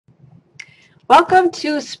Welcome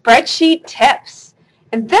to Spreadsheet Tips.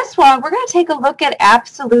 In this one, we're going to take a look at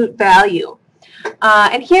absolute value.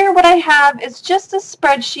 And here what I have is just a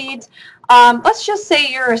spreadsheet. Let's just say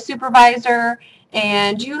you're a supervisor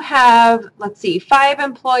and you have, let's see, 5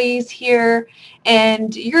 employees here,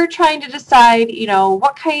 and you're trying to decide,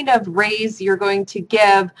 what kind of raise you're going to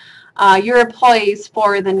give your employees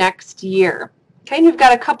for the next year. Okay, and you've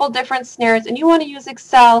got a couple different scenarios, and you want to use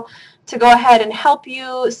Excel to go ahead and help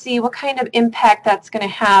you see what kind of impact that's going to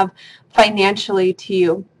have financially to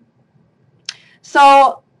you.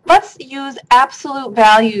 So let's use absolute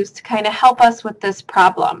values to kind of help us with this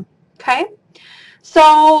problem. Okay,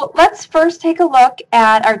 so let's first take a look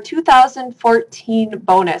at our 2014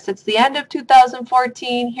 bonus. It's the end of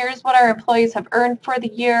 2014. Here's what our employees have earned for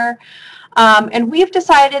the year. And we've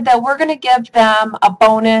decided that we're going to give them a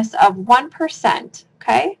bonus of 1%.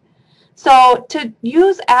 Okay, so to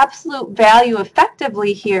use absolute value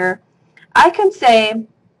effectively here, I can say I'm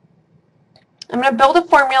going to build a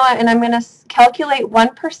formula and I'm going to calculate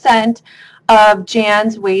 1% of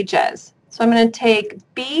Jan's wages. So I'm going to take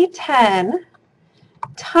B10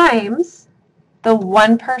 times the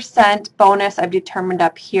 1% bonus I've determined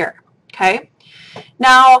up here. Okay,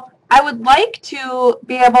 now I would like to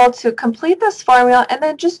be able to complete this formula and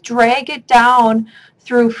then just drag it down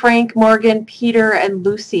through Frank, Morgan, Peter, and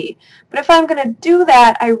Lucy. But if I'm going to do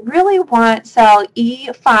that, I really want cell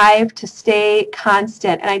E5 to stay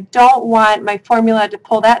constant, and I don't want my formula to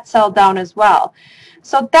pull that cell down as well.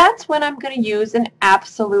 So that's when I'm going to use an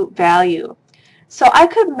absolute value. So I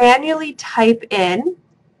could manually type in,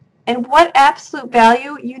 and what absolute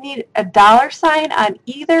value? You need a $sign on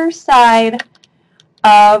either side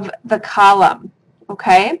of the column.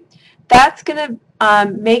 Okay, that's going to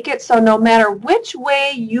make it so no matter which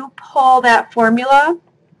way you pull that formula,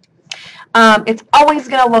 it's always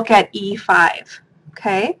going to look at E5.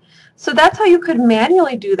 Okay, so that's how you could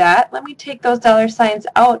manually do that. Let me take those $signs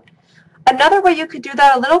out. Another way you could do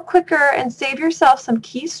that a little quicker and save yourself some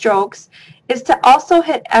keystrokes is to also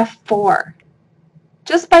hit F4.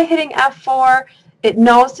 Just by hitting F4, it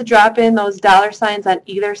knows to drop in those $signs on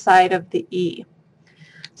either side of the E.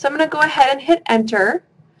 So I'm going to go ahead and hit enter.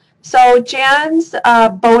 So Jan's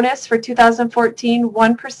bonus for 2014,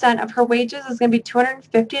 1% of her wages is going to be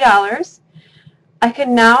 $250. I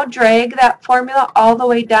can now drag that formula all the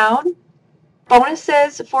way down.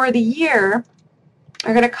 Bonuses for the year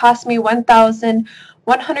are going to cost me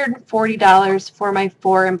 $1,140 for my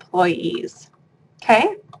 4 employees.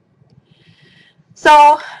 Okay?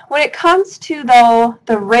 So when it comes to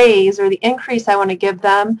the raise or the increase I want to give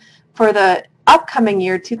them for the upcoming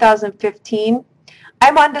year, 2015,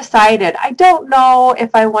 I'm undecided. I don't know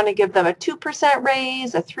if I want to give them a 2%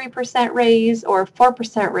 raise, a 3% raise, or a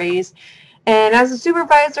 4% raise. And as a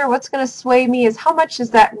supervisor, what's going to sway me is how much is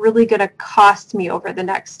that really going to cost me over the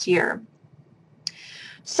next year.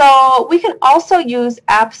 So we can also use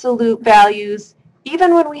absolute values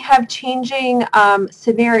even when we have changing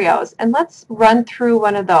scenarios. And let's run through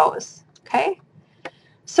one of those. Okay?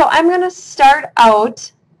 So I'm going to start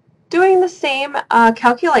out doing the same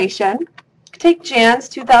calculation. Take Jan's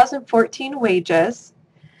 2014 wages,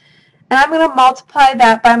 and I'm going to multiply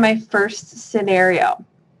that by my first scenario.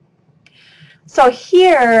 So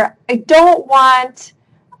here, I don't want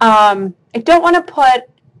to put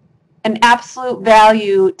an absolute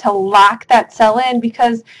value to lock that cell in,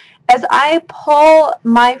 because as I pull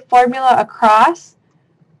my formula across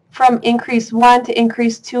from increase 1 to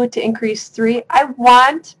increase 2 to increase 3, I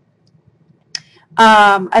want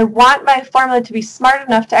my formula to be smart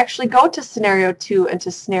enough to actually go to scenario 2 and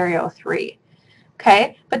to scenario 3.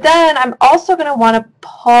 Okay, but then I'm also going to want to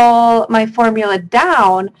pull my formula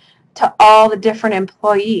down to all the different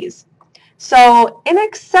employees. So in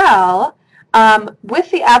Excel,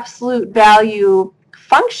 with the absolute value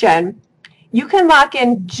function, you can lock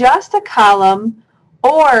in just a column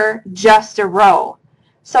or just a row.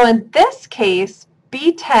 So in this case,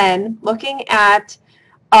 B10, looking at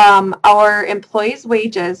our employees'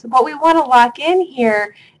 wages, what we want to lock in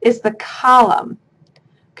here is the column.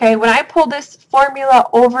 Okay, when I pull this formula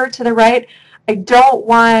over to the right, I don't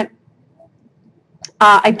want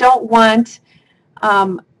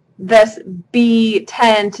this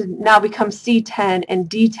B10 to now become C10 and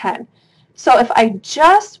D10. So if I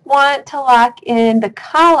just want to lock in the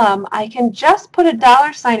column, I can just put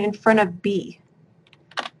a $sign in front of B.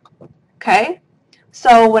 Okay,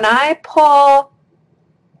 so when I pull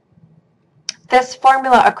this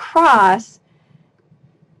formula across,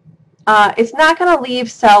 it's not going to leave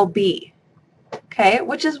cell B, okay,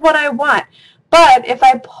 which is what I want. But if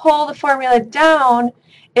I pull the formula down,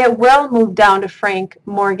 it will move down to Frank,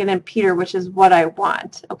 Morgan, and Peter, which is what I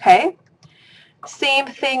want, okay? Same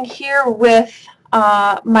thing here with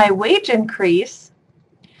my wage increase.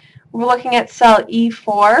 We're looking at cell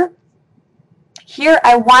E4. Here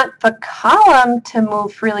I want the column to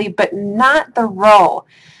move freely, but not the row.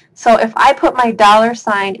 So if I put my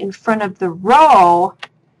 $ in front of the row,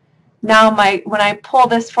 now when I pull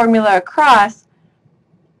this formula across,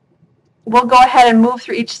 we'll go ahead and move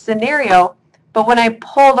through each scenario. But when I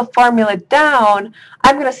pull the formula down,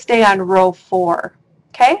 I'm going to stay on row 4.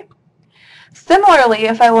 Okay? Similarly,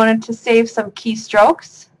 if I wanted to save some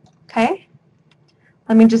keystrokes, okay,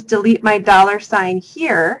 let me just delete my $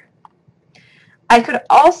 here. I could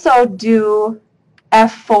also do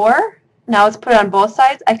F4. Now it's put on both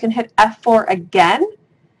sides. I can hit F4 again,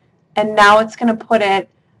 and now it's going to put it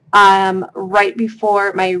right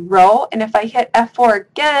before my row. And if I hit F4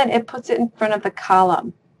 again, it puts it in front of the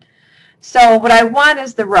column. So what I want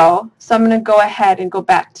is the row. So I'm going to go ahead and go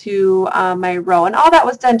back to my row. And all that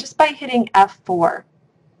was done just by hitting F4.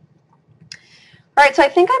 All right, so I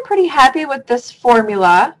think I'm pretty happy with this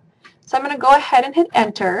formula. So I'm going to go ahead and hit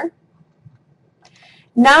Enter.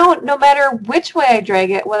 Now, no matter which way I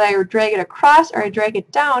drag it, whether I drag it across or I drag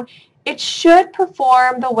it down, it should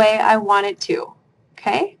perform the way I want it to.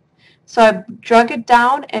 Okay? So I drug it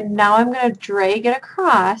down, and now I'm going to drag it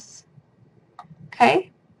across.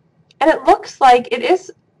 Okay? And it looks like it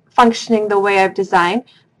is functioning the way I've designed,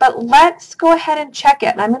 but let's go ahead and check it.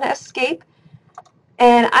 And I'm going to escape,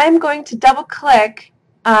 and I'm going to double-click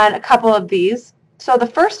on a couple of these. So the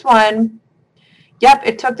first one, yep,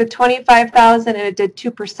 it took the 25,000 and it did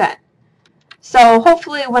 2%. So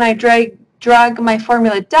hopefully when I drag my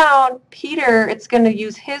formula down, Peter, it's going to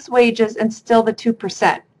use his wages and still the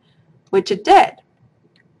 2%, which it did.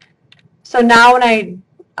 So now when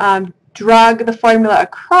I drag the formula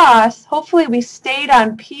across, hopefully we stayed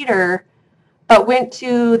on Peter, but went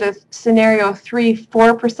to the scenario 3,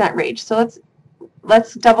 4% range. So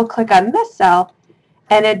let's double click on this cell,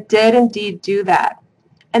 and it did indeed do that.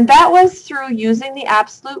 And that was through using the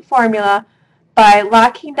absolute formula by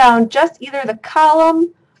locking down just either the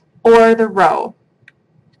column or the row.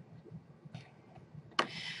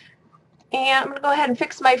 And I'm going to go ahead and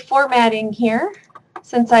fix my formatting here.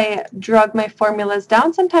 Since I drug my formulas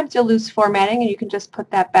down, sometimes you'll lose formatting, and you can just put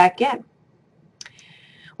that back in.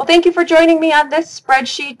 Well, thank you for joining me on this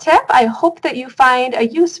spreadsheet tip. I hope that you find a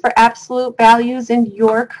use for absolute values in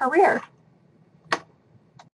your career.